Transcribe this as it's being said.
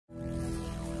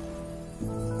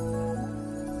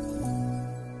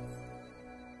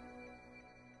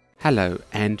Hello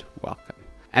and welcome.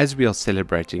 As we are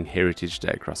celebrating Heritage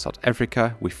Day across South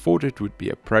Africa, we thought it would be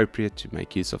appropriate to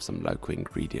make use of some local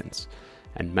ingredients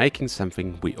and making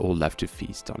something we all love to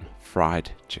feast on,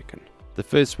 fried chicken. The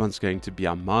first one's going to be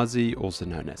Amasi, also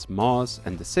known as Mars,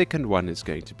 and the second one is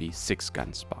going to be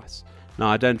Sixgun spice. Now,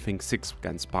 I don't think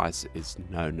Sixgun spice is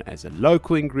known as a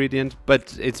local ingredient,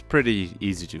 but it's pretty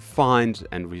easy to find,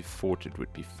 and we thought it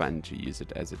would be fun to use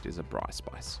it as it is a dry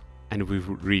spice. And if we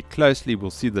read closely,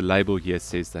 we'll see the label here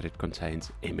says that it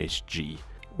contains MSG,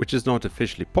 which is not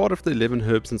officially part of the 11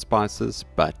 herbs and spices,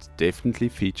 but definitely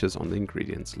features on the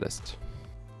ingredients list.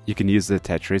 You can use the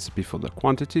attached recipe for the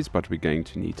quantities, but we're going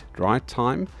to need dried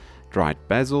thyme, dried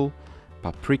basil,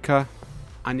 paprika,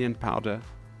 onion powder,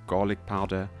 garlic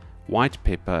powder, white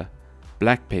pepper,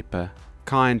 black pepper,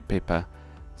 cayenne pepper,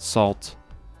 salt,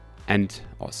 and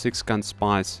our Sixgun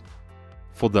spice.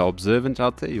 For the observant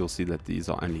out there, you'll see that these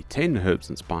are only 10 herbs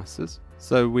and spices,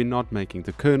 so we're not making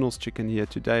the Colonel's chicken here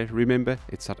today. Remember,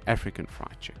 it's South African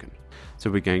fried chicken. So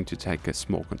we're going to take a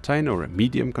small container or a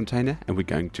medium container, and we're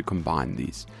going to combine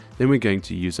these. Then we're going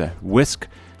to use a whisk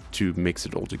to mix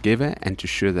it all together and to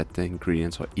ensure that the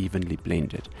ingredients are evenly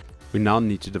blended. We now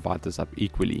need to divide this up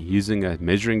equally. Using a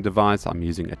measuring device, I'm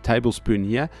using a tablespoon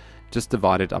here. Just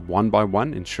divide it up one by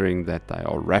one, ensuring that they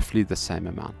are roughly the same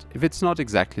amount. If it's not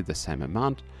exactly the same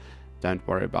amount, don't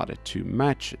worry about it too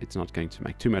much. It's not going to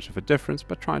make too much of a difference,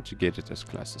 but try to get it as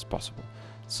close as possible.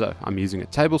 So I'm using a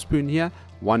tablespoon here,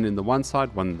 one in the one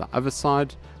side, one in the other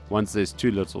side. Once there's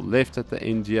too little left at the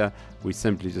end here, we're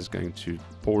simply just going to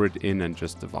pour it in and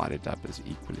just divide it up as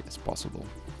equally as possible.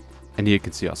 And here you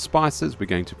can see our spices. We're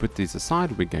going to put these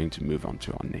aside. We're going to move on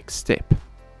to our next step.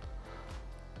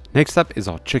 Next up is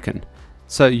our chicken.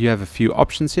 So you have a few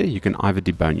options here. You can either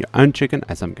debone your own chicken,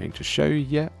 as I'm going to show you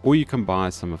here, or you can buy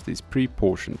some of these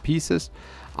pre-portioned pieces.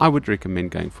 I would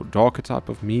recommend going for darker type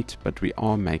of meat, but we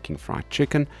are making fried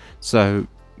chicken, so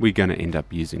we're going to end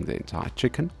up using the entire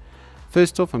chicken.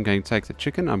 First off, I'm going to take the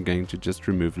chicken. I'm going to just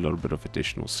remove a little bit of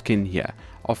additional skin here.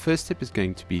 Our first step is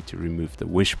going to be to remove the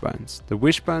wishbones. The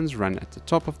wishbones run at the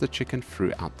top of the chicken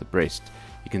throughout the breast.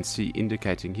 You can see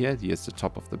indicating here, here's the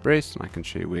top of the breast, and I can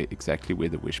show you exactly where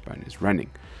the wishbone is running.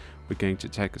 We're going to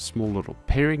take a small little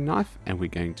paring knife, and we're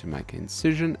going to make an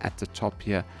incision at the top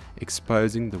here,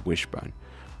 exposing the wishbone.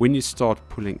 When you start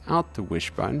pulling out the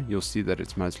wishbone, you'll see that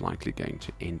it's most likely going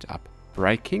to end up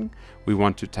breaking. We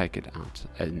want to take it out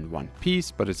in one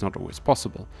piece, but it's not always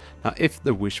possible. Now, if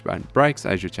the wishbone breaks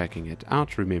as you're taking it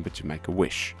out, remember to make a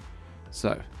wish.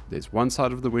 So there's one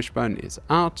side of the wishbone is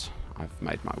out. I've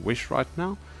made my wish right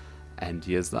now, and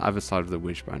here's the other side of the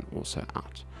wishbone also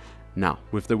out. Now,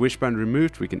 with the wishbone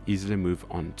removed, we can easily move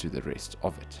on to the rest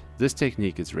of it. This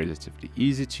technique is relatively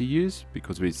easy to use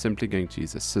because we're simply going to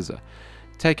use a scissor.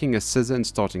 Taking a scissor and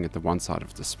starting at the one side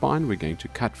of the spine, we're going to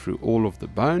cut through all of the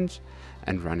bones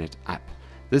and run it up.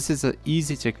 This is an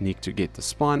easy technique to get the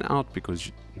spine out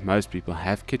because most people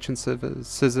have kitchen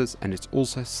scissors, and it's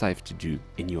also safe to do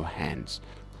in your hands.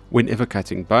 Whenever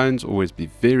cutting bones, always be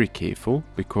very careful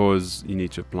because you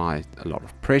need to apply a lot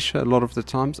of pressure a lot of the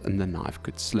times and the knife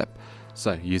could slip.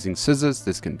 So using scissors,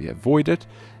 this can be avoided,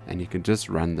 and you can just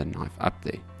run the knife up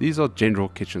there. These are general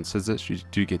kitchen scissors. You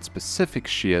do get specific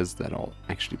shears that are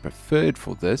actually preferred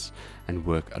for this and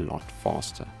work a lot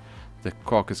faster. The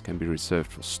carcass can be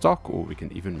reserved for stock, or we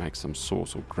can even make some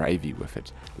sauce or gravy with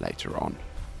it later on.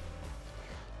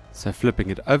 So flipping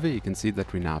it over, you can see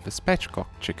that we now have a spatchcock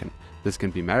chicken. This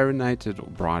can be marinated or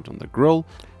fried on the grill,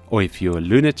 or if you're a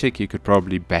lunatic, you could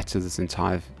probably batter this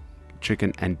entire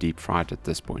chicken and deep fry it at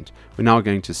this point. We're now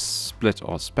going to split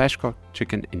our spatchcock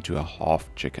chicken into a half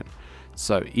chicken.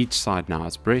 So each side now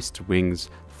has breast,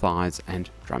 wings, thighs, and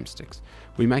drumsticks.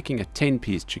 We're making a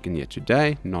 10-piece chicken here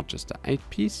today, not just an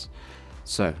 8-piece.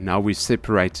 So now we've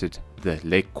separated the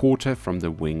leg quarter from the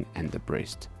wing and the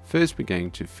breast. First, we're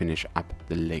going to finish up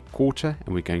the leg quarter,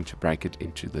 and we're going to break it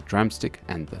into the drumstick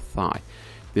and the thigh.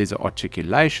 There's an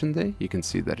articulation there. You can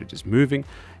see that it is moving.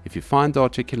 If you find the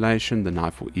articulation, the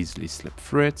knife will easily slip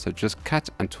through it. So just cut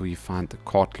until you find the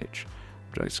cartilage.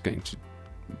 I'm just going to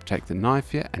take the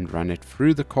knife here and run it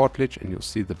through the cartilage, and you'll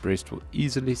see the breast will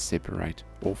easily separate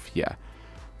off here.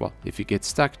 Well, if you get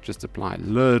stuck, just apply a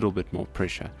little bit more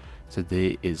pressure. So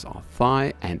there is our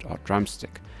thigh and our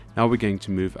drumstick. Now we're going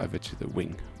to move over to the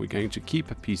wing. We're going to keep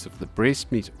a piece of the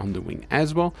breast meat on the wing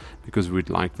as well, because we'd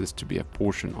like this to be a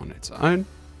portion on its own.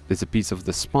 There's a piece of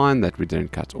the spine that we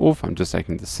don't cut off. I'm just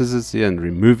taking the scissors here and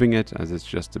removing it, as it's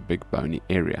just a big bony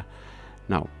area.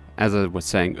 Now, as I was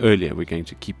saying earlier, we're going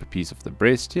to keep a piece of the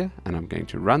breast here, and I'm going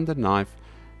to run the knife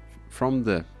from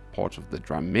the part of the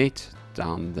drumette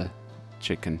down the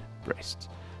chicken breast.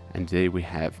 And there we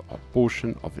have our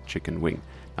portion of a chicken wing.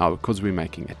 Now, because we're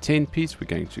making a 10 piece, we're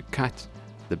going to cut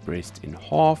the breast in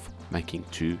half, making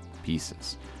 2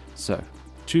 pieces. So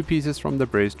 2 pieces from the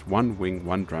breast, 1 wing,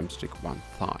 1 drumstick, 1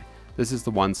 thigh. This is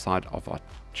the one side of our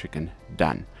chicken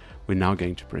done. We're now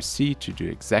going to proceed to do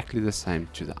exactly the same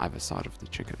to the other side of the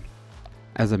chicken.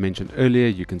 As I mentioned earlier,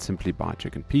 you can simply buy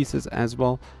chicken pieces as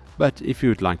well, but if you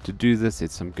would like to do this,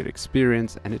 it's some good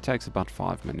experience and it takes about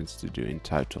 5 minutes to do in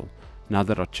total. Now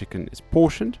that our chicken is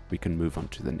portioned, we can move on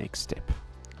to the next step.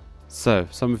 So,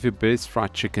 some of your best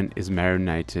fried chicken is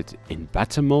marinated in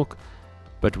buttermilk,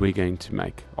 but we're going to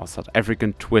make our South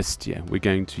African twist here. We're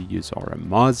going to use our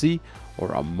Amasi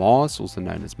or our Mars, also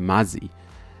known as Mazi.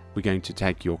 We're going to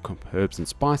take your herbs and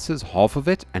spices, half of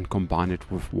it, and combine it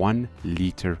with 1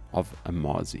 liter of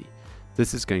Amasi.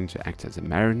 This is going to act as a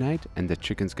marinade, and the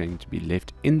chicken's going to be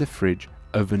left in the fridge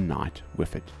overnight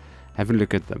with it. Having a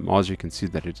look at the Mars, you can see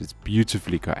that it is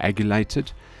beautifully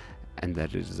coagulated and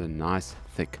that it is a nice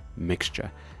thick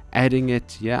mixture. Adding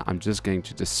it here, I'm just going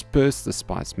to disperse the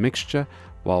spice mixture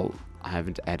while I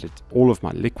haven't added all of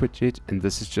my liquid yet, and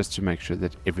this is just to make sure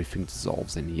that everything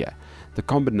dissolves in here. The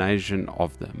combination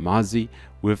of the Mazi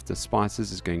with the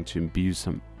spices is going to imbue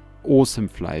some awesome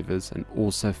flavors and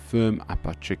also firm up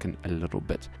our chicken a little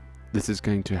bit. This is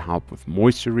going to help with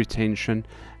moisture retention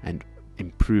and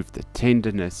improve the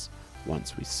tenderness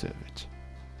once we serve it.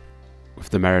 With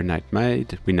the marinade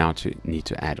made, we now need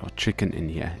to add our chicken in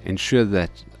here. Ensure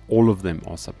that all of them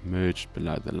are submerged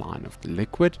below the line of the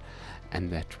liquid and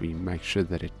that we make sure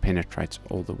that it penetrates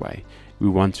all the way. We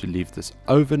want to leave this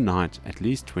overnight, at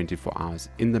least 24 hours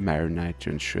in the marinade, to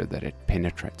ensure that it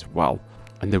penetrates well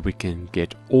and that we can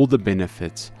get all the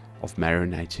benefits of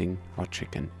marinating our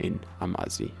chicken in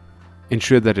Amasi.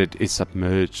 Ensure that it is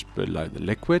submerged below the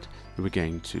liquid. We're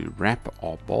going to wrap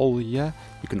our bowl here.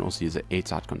 You can also use an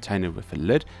airtight container with a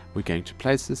lid. We're going to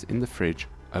place this in the fridge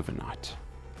overnight.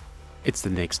 It's the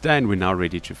next day and we're now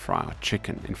ready to fry our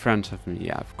chicken. In front of me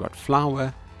here, I've got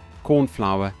flour, corn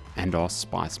flour and our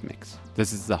spice mix.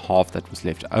 This is the half that was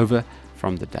left over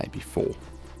from the day before.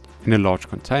 In a large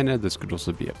container, this could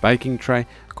also be a baking tray.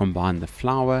 Combine the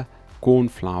flour, corn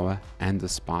flour and the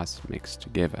spice mix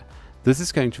together. This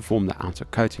is going to form the outer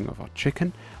coating of our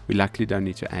chicken. We likely don't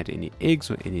need to add any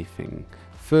eggs or anything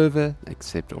further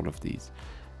except all of these.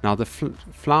 Now the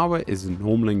flour is a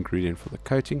normal ingredient for the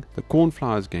coating. The corn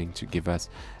flour is going to give us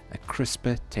a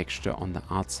crisper texture on the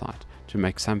outside to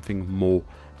make something more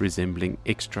resembling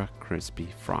extra crispy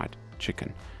fried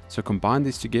chicken. So combine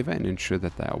these together and ensure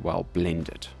that they are well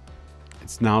blended.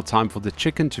 It's now time for the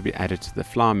chicken to be added to the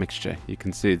flour mixture. You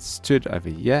can see it's stood over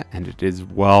here and it is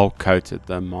well coated.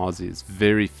 The Amasi is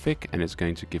very thick and it's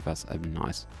going to give us a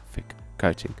nice thick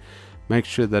coating. Make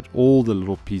sure that all the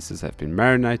little pieces have been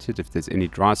marinated. If there's any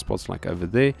dry spots like over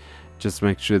there, just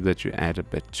make sure that you add a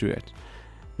bit to it.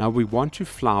 Now we want to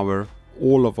flour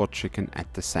all of our chicken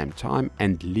at the same time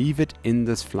and leave it in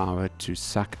this flour to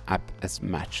suck up as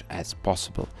much as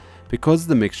possible. Because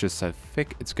the mixture is so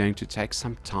thick, it's going to take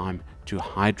some time to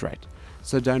hydrate.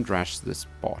 So don't rush this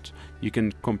part. You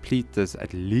can complete this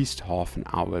at least half an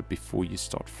hour before you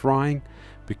start frying,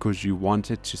 because you want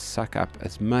it to suck up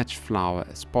as much flour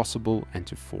as possible and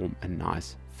to form a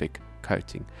nice thick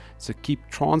coating. So keep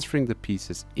transferring the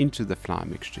pieces into the flour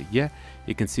mixture here.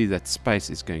 You can see that space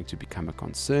is going to become a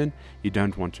concern. You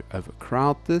don't want to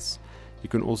overcrowd this. You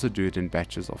can also do it in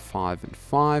batches of 5 and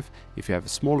 5 if you have a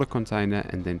smaller container,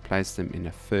 and then place them in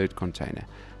a third container.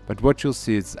 But what you'll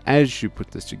see is as you put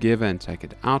this together and take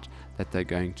it out, that they're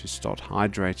going to start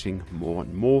hydrating more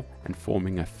and more and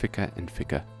forming a thicker and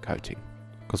thicker coating.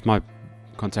 Because my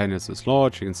container is this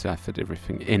large, you can see I fit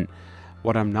everything in.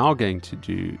 What I'm now going to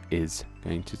do is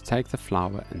going to take the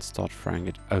flour and start throwing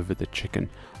it over the chicken.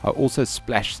 I also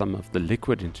splash some of the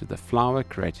liquid into the flour,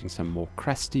 creating some more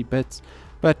crusty bits.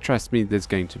 But trust me, there's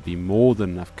going to be more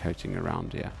than enough coating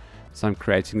around here. So I'm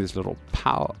creating these little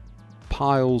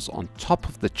piles on top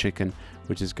of the chicken,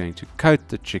 which is going to coat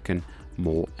the chicken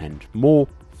more and more,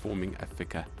 forming a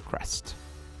thicker crust.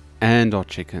 And our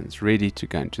chicken's ready to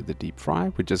go into the deep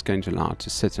fry. We're just going to allow it to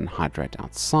sit and hydrate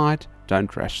outside.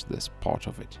 Don't rush this part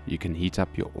of it. You can heat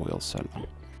up your oil so long.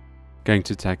 Going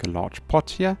to take a large pot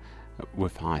here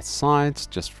with high sides,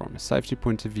 just from a safety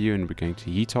point of view, and we're going to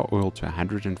heat our oil to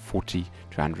 140 to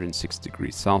 160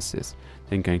 degrees Celsius.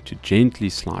 Then going to gently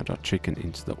slide our chicken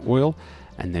into the oil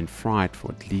and then fry it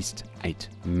for at least 8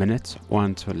 minutes or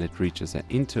until it reaches an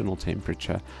internal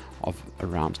temperature of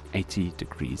around 80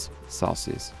 degrees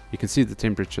Celsius. You can see the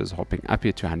temperature is hopping up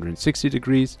here to 160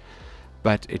 degrees.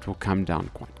 but it will come down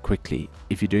quite quickly.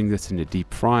 If you're doing this in a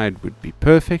deep fry, it would be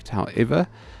perfect. However,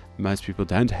 most people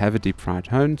don't have a deep fry at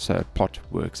home, so a pot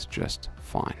works just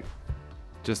fine.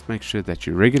 Just make sure that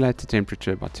you regulate the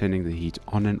temperature by turning the heat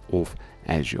on and off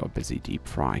as you are busy deep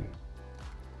frying.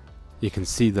 You can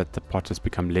see that the pot has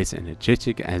become less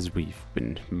energetic as we've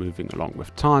been moving along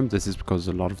with time. This is because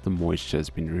a lot of the moisture has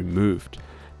been removed.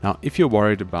 Now, if you're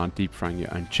worried about deep frying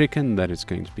your own chicken that is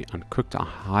going to be uncooked, I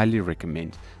highly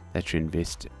recommend that you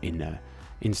invest in an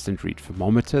instant read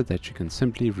thermometer that you can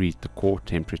simply read the core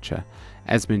temperature.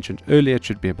 As mentioned earlier, it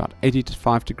should be about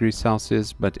 85 degrees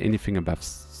Celsius, but anything above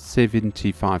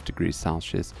 75 degrees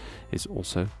Celsius is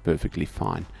also perfectly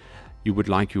fine. You would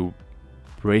like your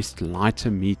breast lighter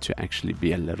meat to actually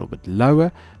be a little bit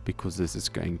lower, because this is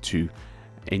going to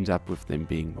end up with them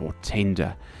being more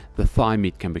tender. The thigh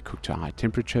meat can be cooked to a high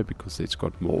temperature because it's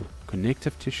got more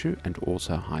connective tissue and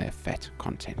also higher fat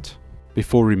content.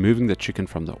 Before removing the chicken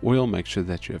from the oil, make sure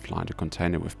that you have lined a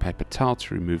container with paper towel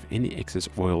to remove any excess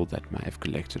oil that may have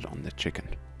collected on the chicken.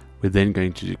 We're then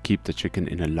going to keep the chicken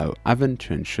in a low oven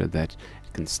to ensure that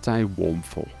it can stay warm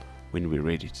for when we're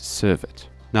ready to serve it.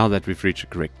 Now that we've reached a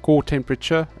correct core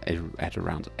temperature at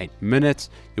around 8 minutes,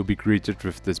 you'll be greeted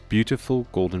with this beautiful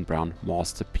golden brown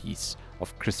masterpiece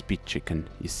of crispy chicken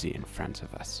you see in front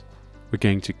of us. We're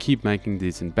going to keep making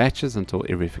these in batches until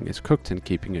everything is cooked and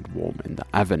keeping it warm in the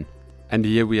oven. And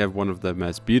here we have one of the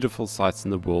most beautiful sights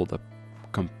in the world, a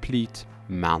complete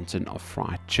mountain of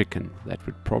fried chicken that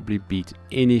would probably beat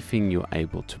anything you're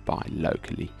able to buy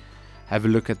locally. Have a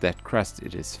look at that crust.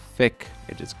 It is thick,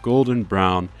 it is golden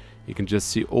brown. You can just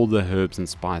see all the herbs and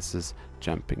spices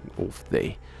jumping off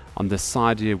there. On the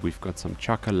side here we've got some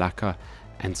chakalaka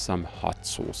and some hot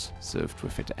sauce served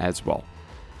with it as well.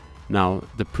 Now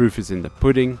the proof is in the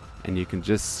pudding, and you can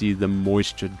just see the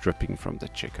moisture dripping from the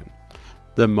chicken.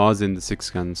 The Amasi and the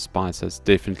Sixgun spice has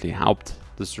definitely helped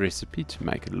this recipe to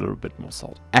make it a little bit more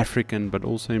South African, but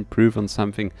also improve on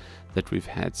something that we've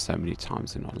had so many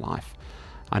times in our life.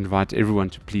 I invite everyone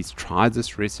to please try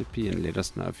this recipe and let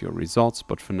us know of your results,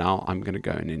 but for now I'm going to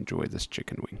go and enjoy this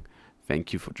chicken wing.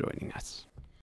 Thank you for joining us.